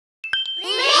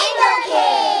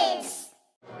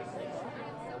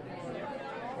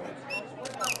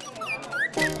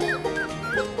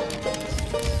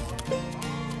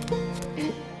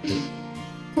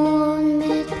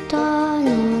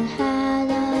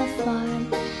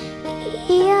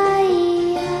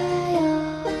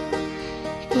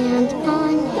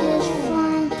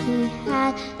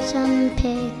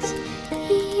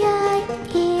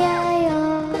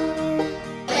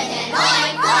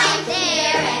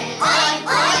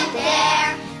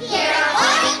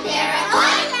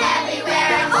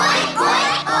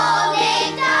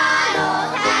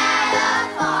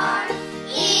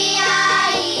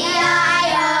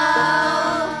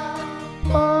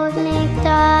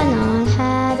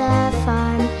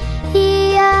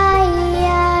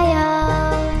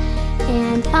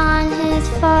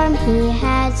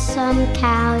some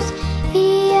cows.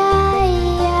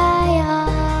 E-I-E-I-O.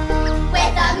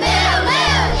 With a moo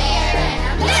moo here and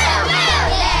a moo moo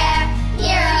there.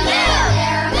 Here a moo,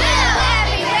 there a moo,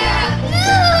 everywhere a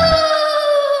moo.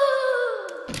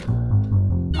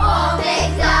 Old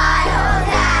MacDonald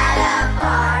had a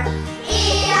farm.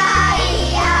 E-I-E-I-O.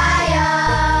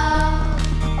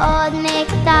 Old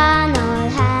MacDonald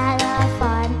had a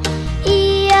farm.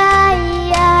 E-I-E-I-O.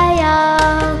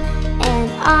 And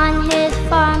on his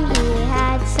farm he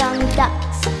had some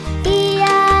ducks.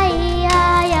 E-I-E-I-O.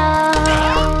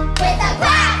 With a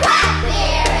quack quack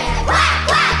here and a quack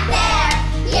quack there.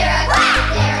 Here a quack,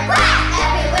 there a quack,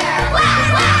 everywhere a quack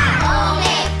quack. Old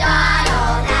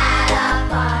MacDonald had a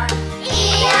farm.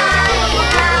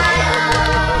 E-I-E-I-O.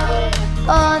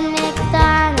 Old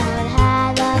MacDonald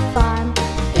had a farm.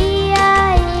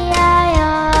 E-I-E-I-O.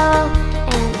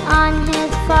 And on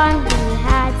his farm he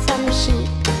had some sheep.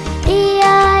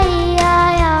 E-I-E-I-O.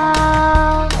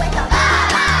 With a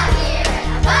ba-ba here and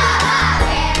a ba-ba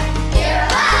there. Here a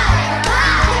ba, there a ba,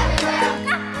 everywhere a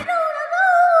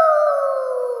cock-a-doodle-doo.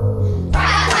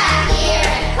 Quack quack here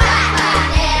and a quack quack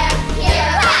there. Here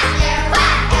a quack, there a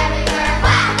quack, everywhere a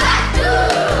quack quack. Moo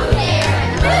here and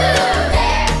a moo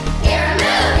there. Here a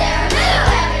moo, there a moo,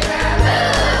 everywhere a moo.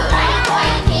 Oink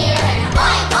oink here and a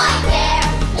oink oink there.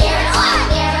 Here an oink,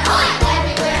 there an oink,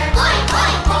 everywhere a oink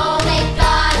oink. Old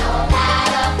MacDonald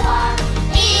had a farm.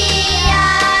 E-I-E-I-O.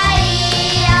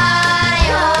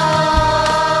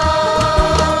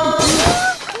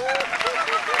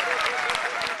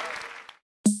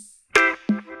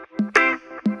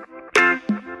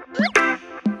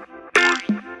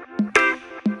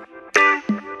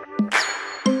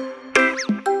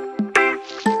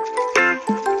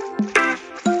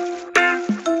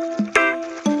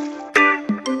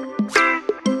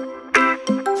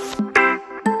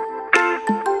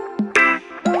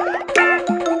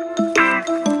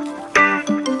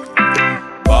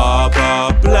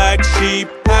 Baba, black sheep,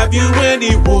 have you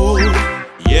any wool?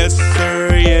 Yes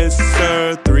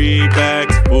sir, 3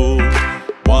 bags full.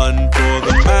 One for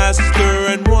the master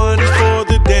and one for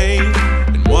the dame,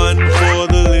 and one for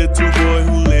the little boy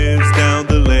who lives down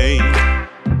the lane.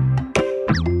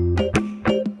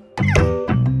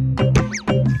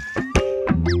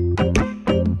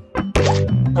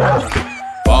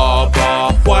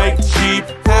 Baba, white sheep,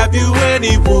 have you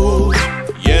any wool?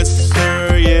 Yes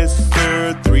sir,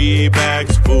 3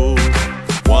 bags full.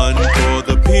 One for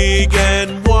the pig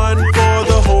and one for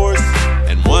the horse,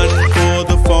 and one for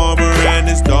the farmer and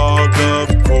his dog, of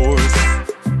course.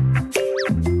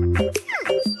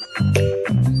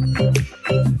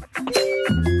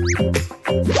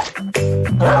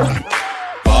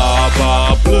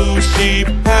 Baba, blue sheep,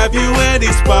 have you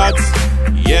any spots?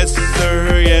 Yes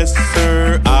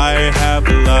sir, I have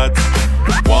lots.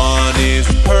 One is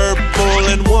purple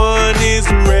and one is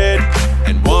red,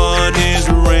 and one is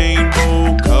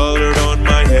rainbow colored on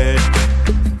my head.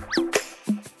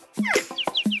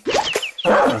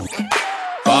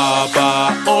 Baba,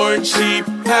 orange sheep,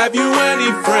 have you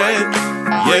any friends?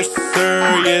 Yes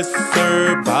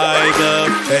sir, by the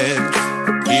fence.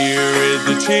 Here is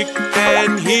the chick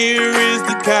and here is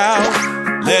the cow.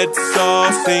 Let's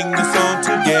all sing the song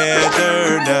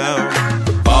together now.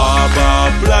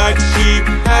 Baba, black sheep,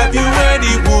 have you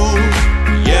any wool?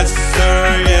 Yes sir,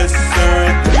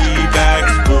 3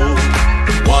 bags full.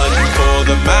 One for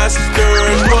the master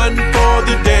and one for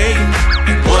the dame,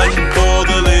 and one for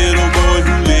the little boy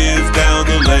who lives down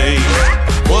the lane.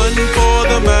 One for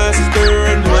the master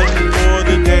and one for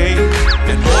the dame,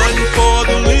 and one for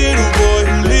the little boy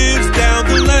who lives down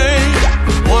the lane.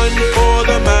 One for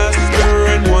the master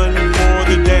and one for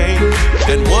the dame,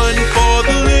 and one for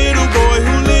the little boy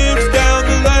who lives down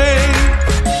the lane.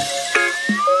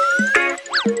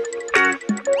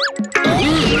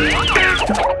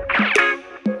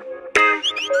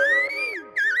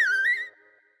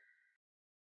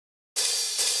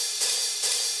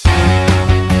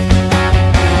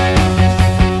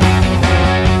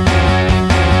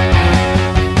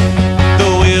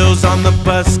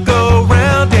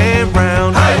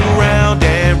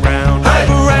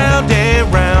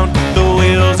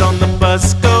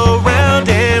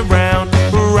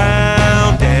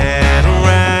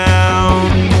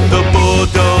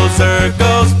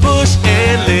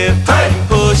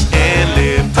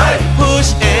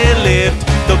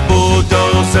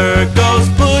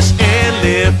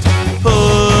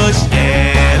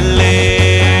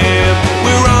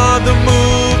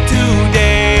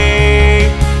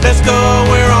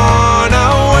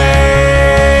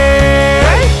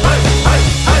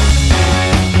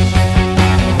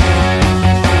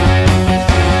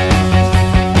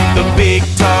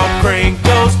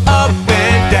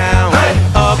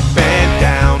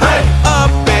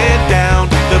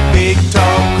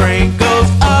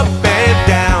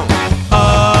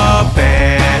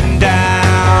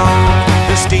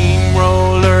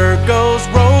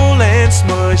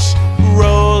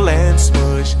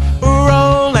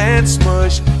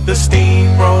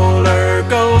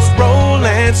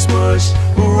 and smush,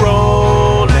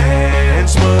 roll and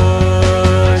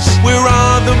smush. We're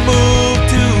on the move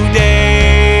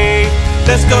today.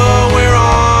 Let's go, we're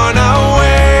on our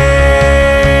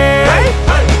way. Hey,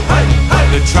 hey, hey,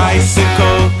 hey. The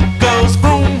tricycle goes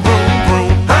vroom, vroom,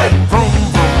 vroom. Hey, vroom,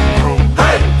 vroom, vroom.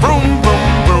 Hey, vroom,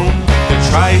 vroom, vroom. The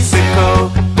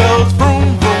tricycle goes vroom,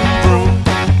 vroom, vroom.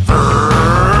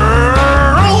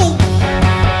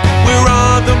 We're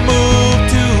on the move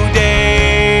today.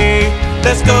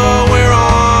 Let's go, we're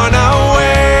on our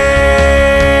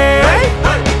way. Hey,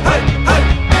 hey, hey, hey.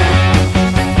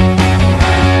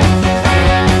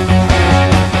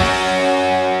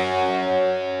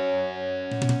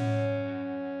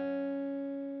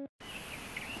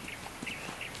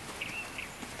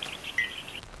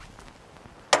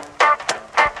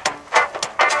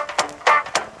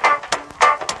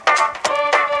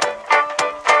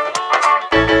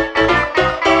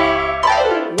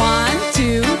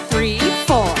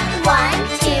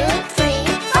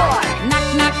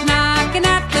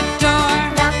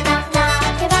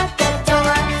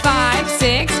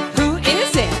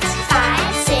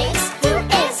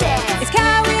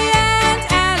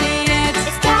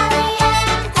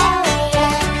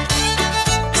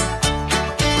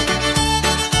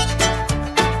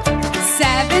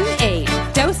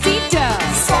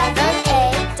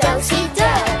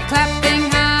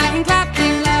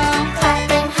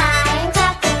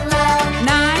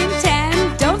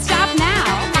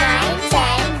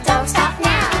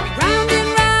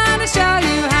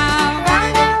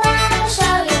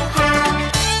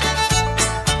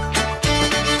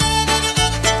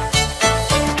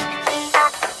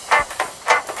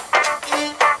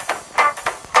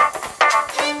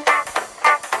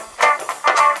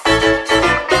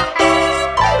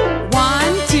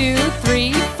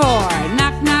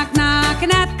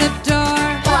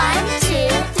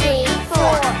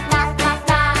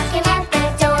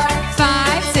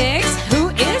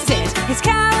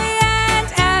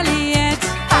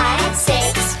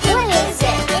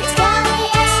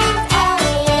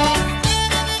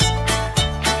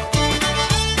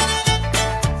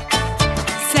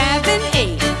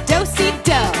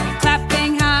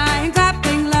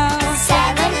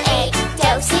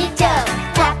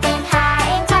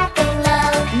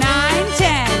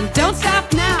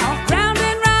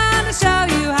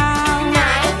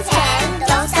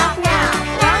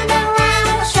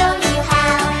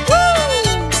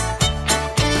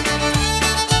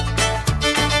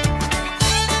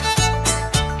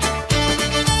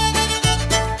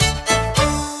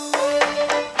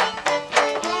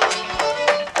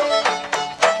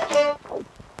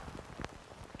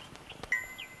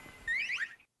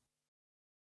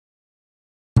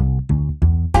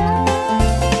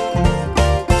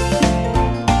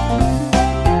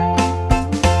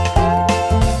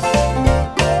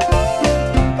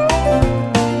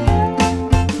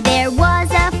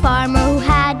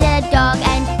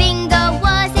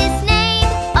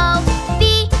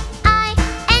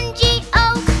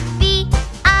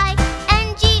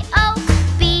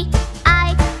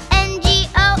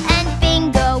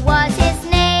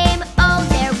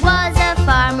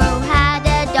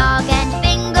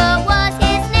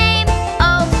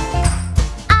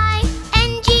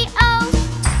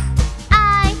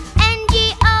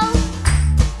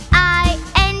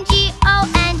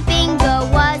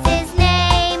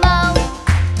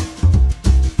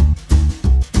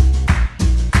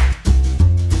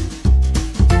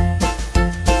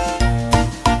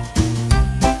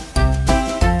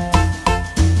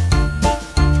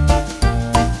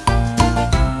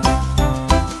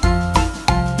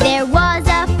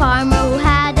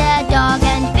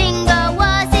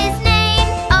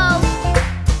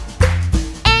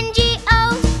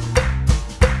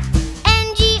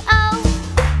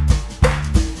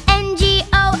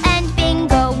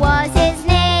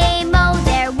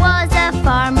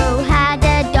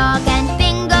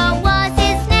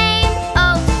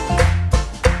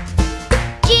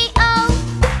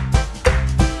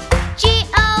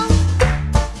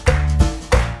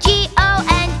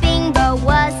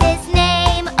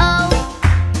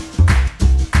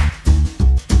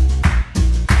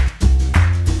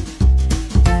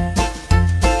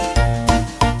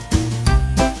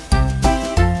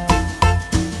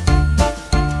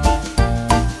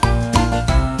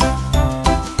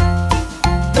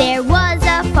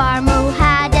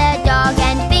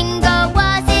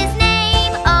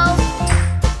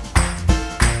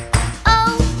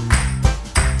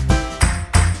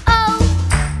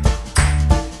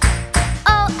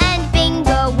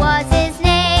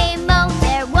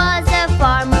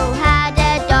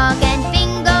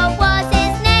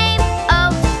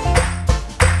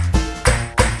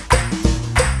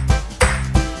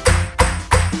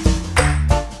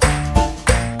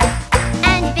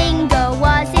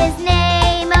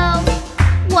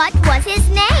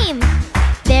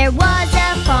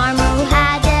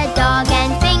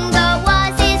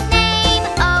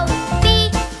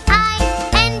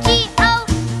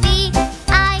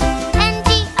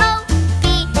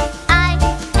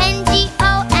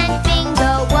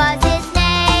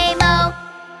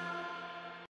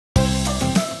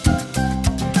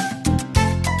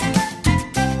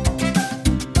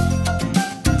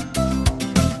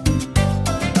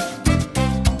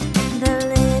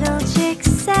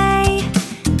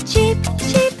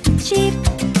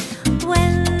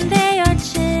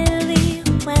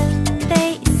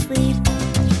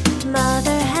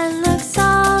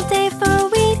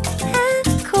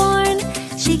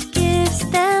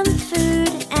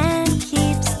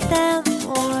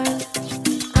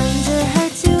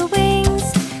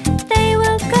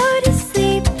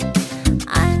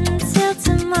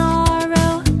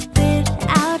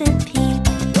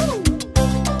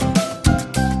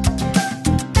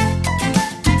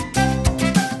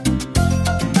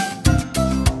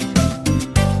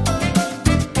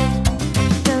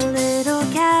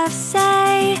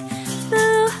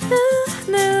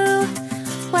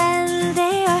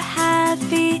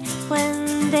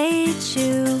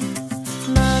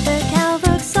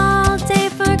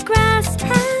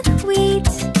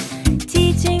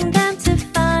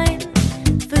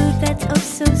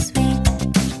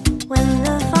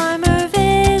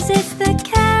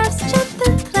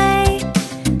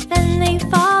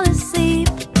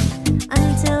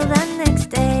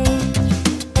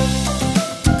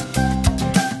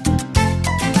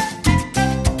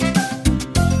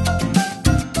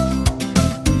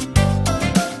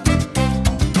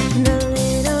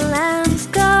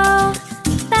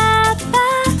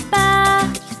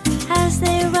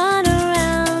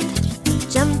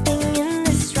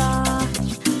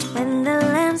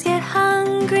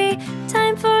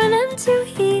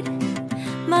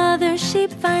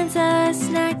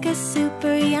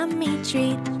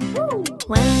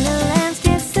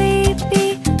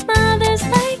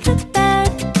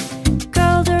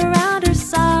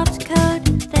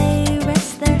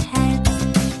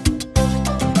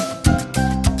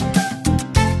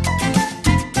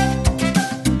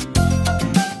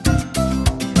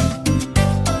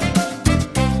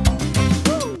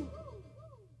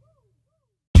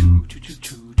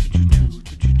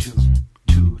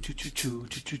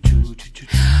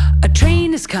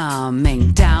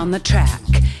 coming down the track.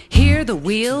 Hear the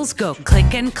wheels go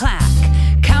click and clack.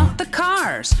 Count the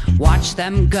cars, watch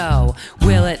them go.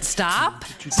 Will it stop?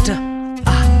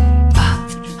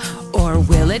 Or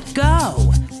will it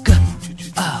go?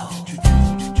 Go-oh.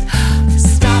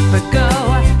 Stop or go,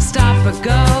 stop or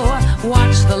go.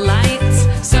 Watch the lights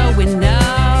so we know.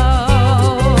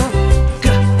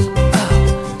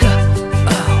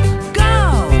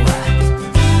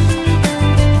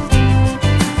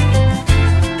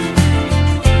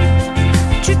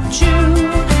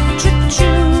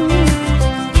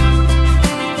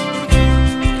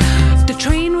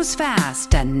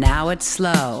 Fast and now it's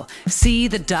slow. See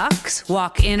the ducks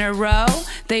walk in a row.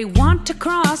 They want to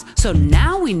cross, so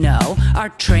now we know our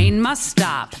train must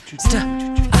stop.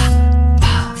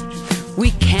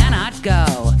 We cannot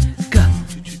go.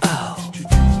 Go-oh.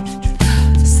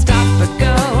 Stop or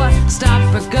go,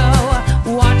 stop or go.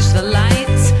 Watch the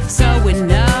lights so we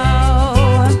know.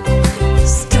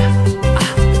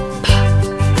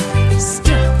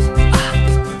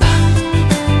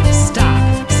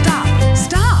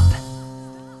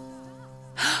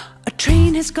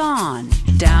 Train has gone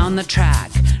down the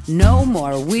track. No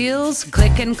more wheels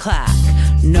click and clack.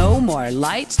 No more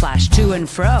lights flash to and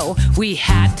fro. We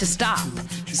had to stop.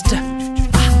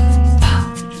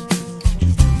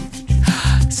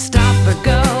 Stop or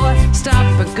go,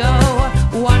 stop or go.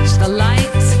 Watch the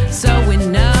lights so we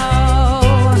know.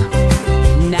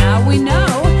 Now we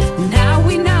know, now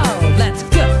we know. Let's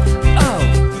go, oh,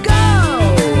 go.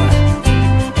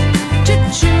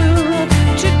 Choo-choo,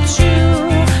 choo-choo.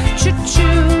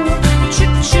 Choo-choo,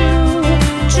 choo-choo,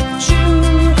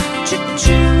 choo-choo,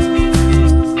 choo-choo.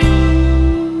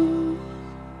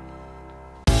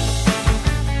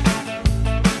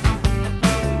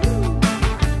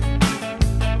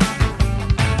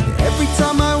 Every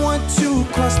time I want to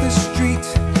cross the street,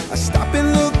 I stop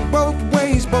and look both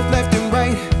ways, both left and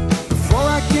right. Before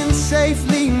I can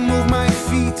safely move my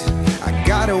feet, I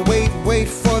gotta wait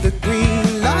for the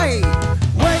green light.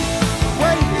 Wait,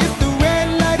 if the red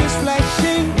light is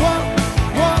flashing. Walk,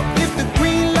 if the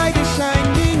green light is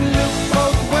shining. Look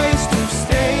both ways to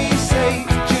stay safe.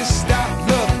 Just stop,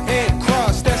 look, and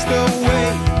cross, that's the way,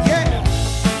 yeah.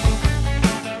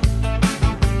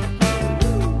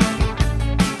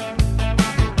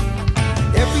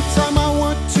 Every time I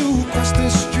want to cross the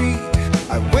street,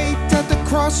 I wait at the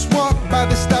crosswalk by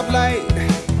the stoplight.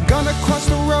 Gonna cross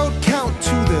the road, count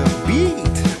to the beat.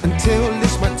 Until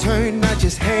it's my turn, I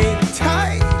just hang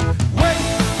tight. Wait,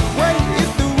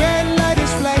 if the red light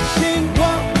is flashing.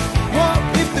 Walk,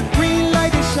 if the green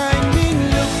light is shining.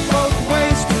 Look both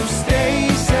ways to stay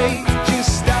safe.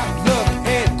 Just stop, look,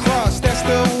 and cross, that's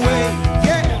the way,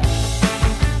 yeah.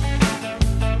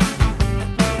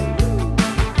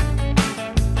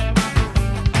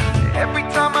 Every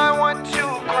time I want to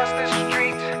cross the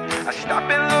street, I stop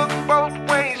and look both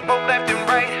ways, both left and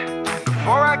right.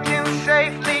 Before I can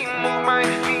safely move my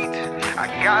feet, I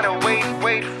gotta wait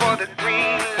for the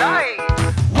green light.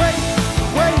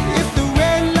 Wait, if the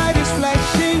red light is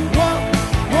flashing.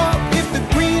 Walk, if the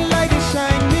green light is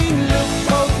shining. Look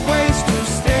both ways to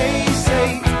stay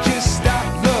safe. Just stop,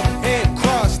 look, and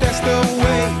cross, that's the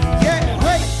way, yeah.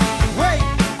 Wait,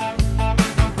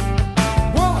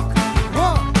 walk,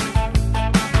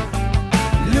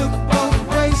 look both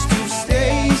ways to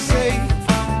stay safe.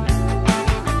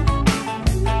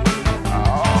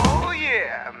 Oh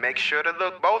yeah, make sure to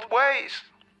look both ways.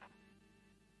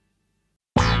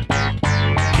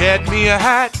 Get me a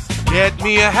hat, get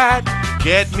me a hat,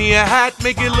 get me a hat,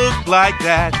 make it look like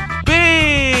that.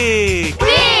 Big!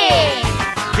 Big!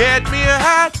 Get me a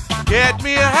hat, get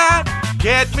me a hat,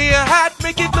 get me a hat,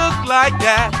 make it look like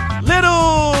that.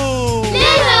 Little!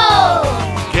 Little!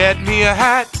 Get me a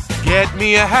hat, get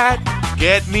me a hat,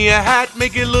 get me a hat,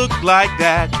 make it look like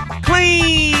that.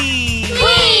 Clean!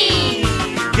 Clean!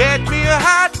 Get me a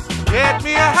hat, get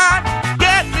me a hat,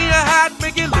 get me a hat,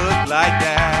 make it look like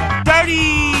that.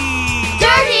 Dirty!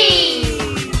 Dirty!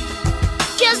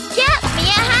 Just get me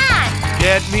a hat!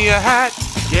 Get me a hat,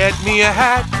 get me a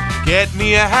hat, get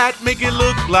me a hat, make it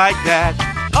look like that.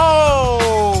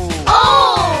 Oh!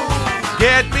 Oh!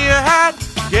 Get me a hat,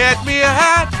 get me a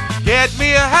hat, get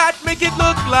me a hat, make it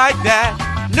look like that.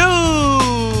 New!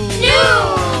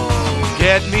 New!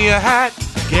 Get me a hat,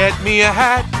 get me a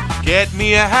hat, get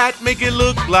me a hat, make it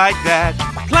look like that.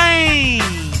 Plain!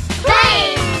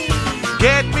 Plain!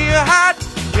 Get me a hat,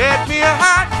 get me a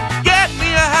hat, get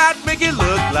me a hat, make it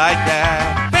look like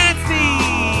that. Fancy!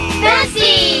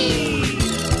 Fancy!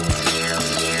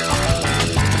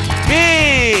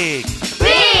 Big!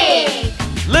 Big!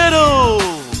 Little!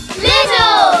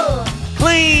 Little!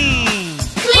 Clean!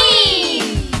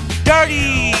 Clean!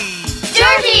 Dirty!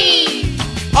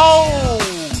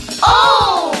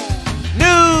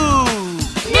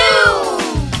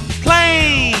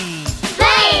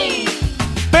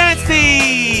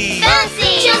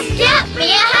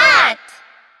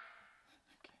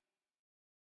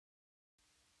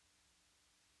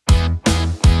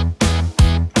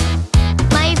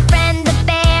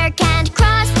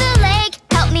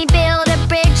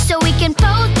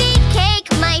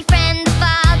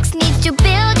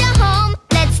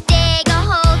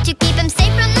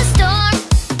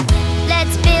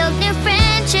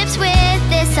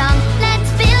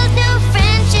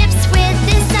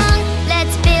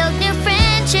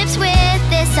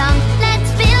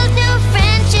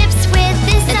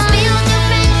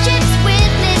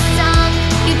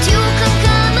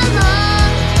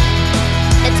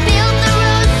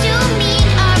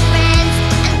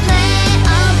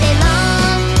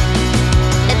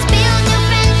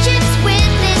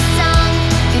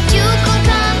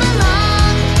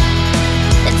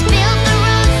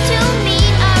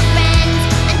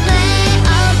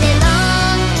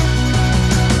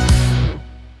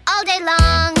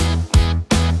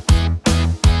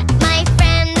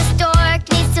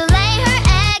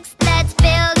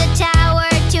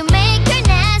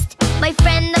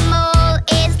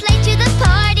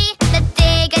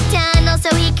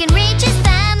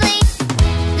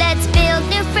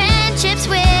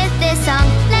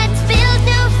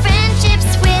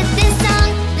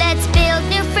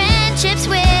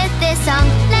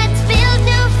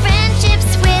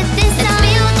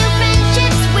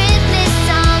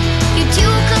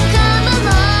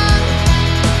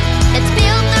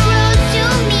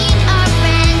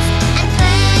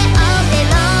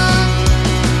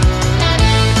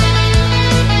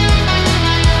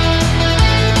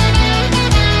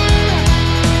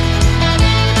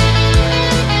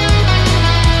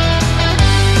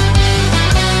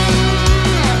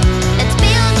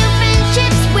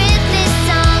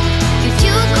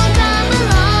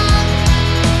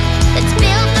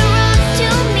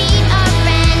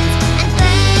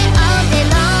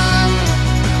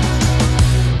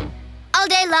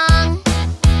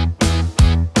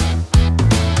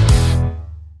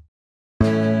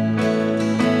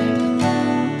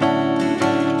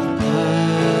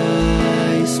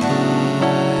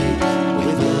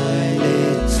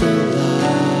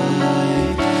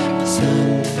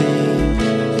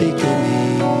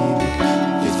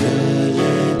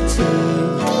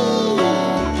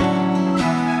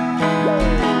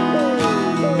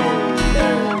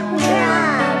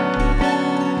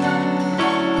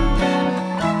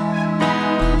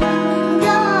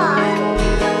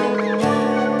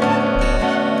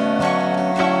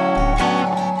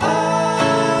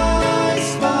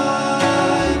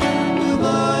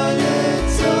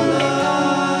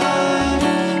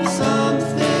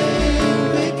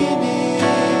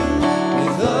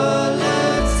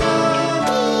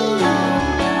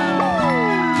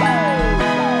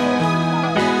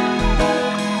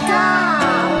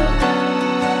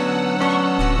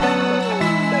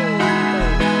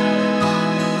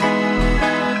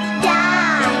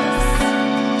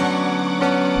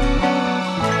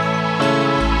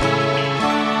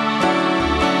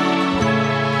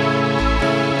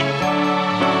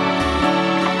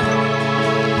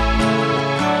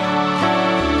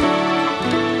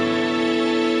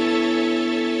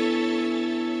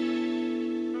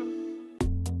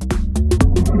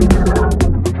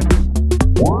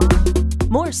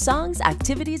 more songs,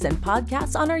 activities, and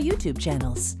podcasts on our YouTube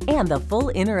channels, and the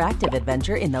full interactive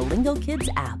adventure in the Lingokids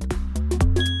app.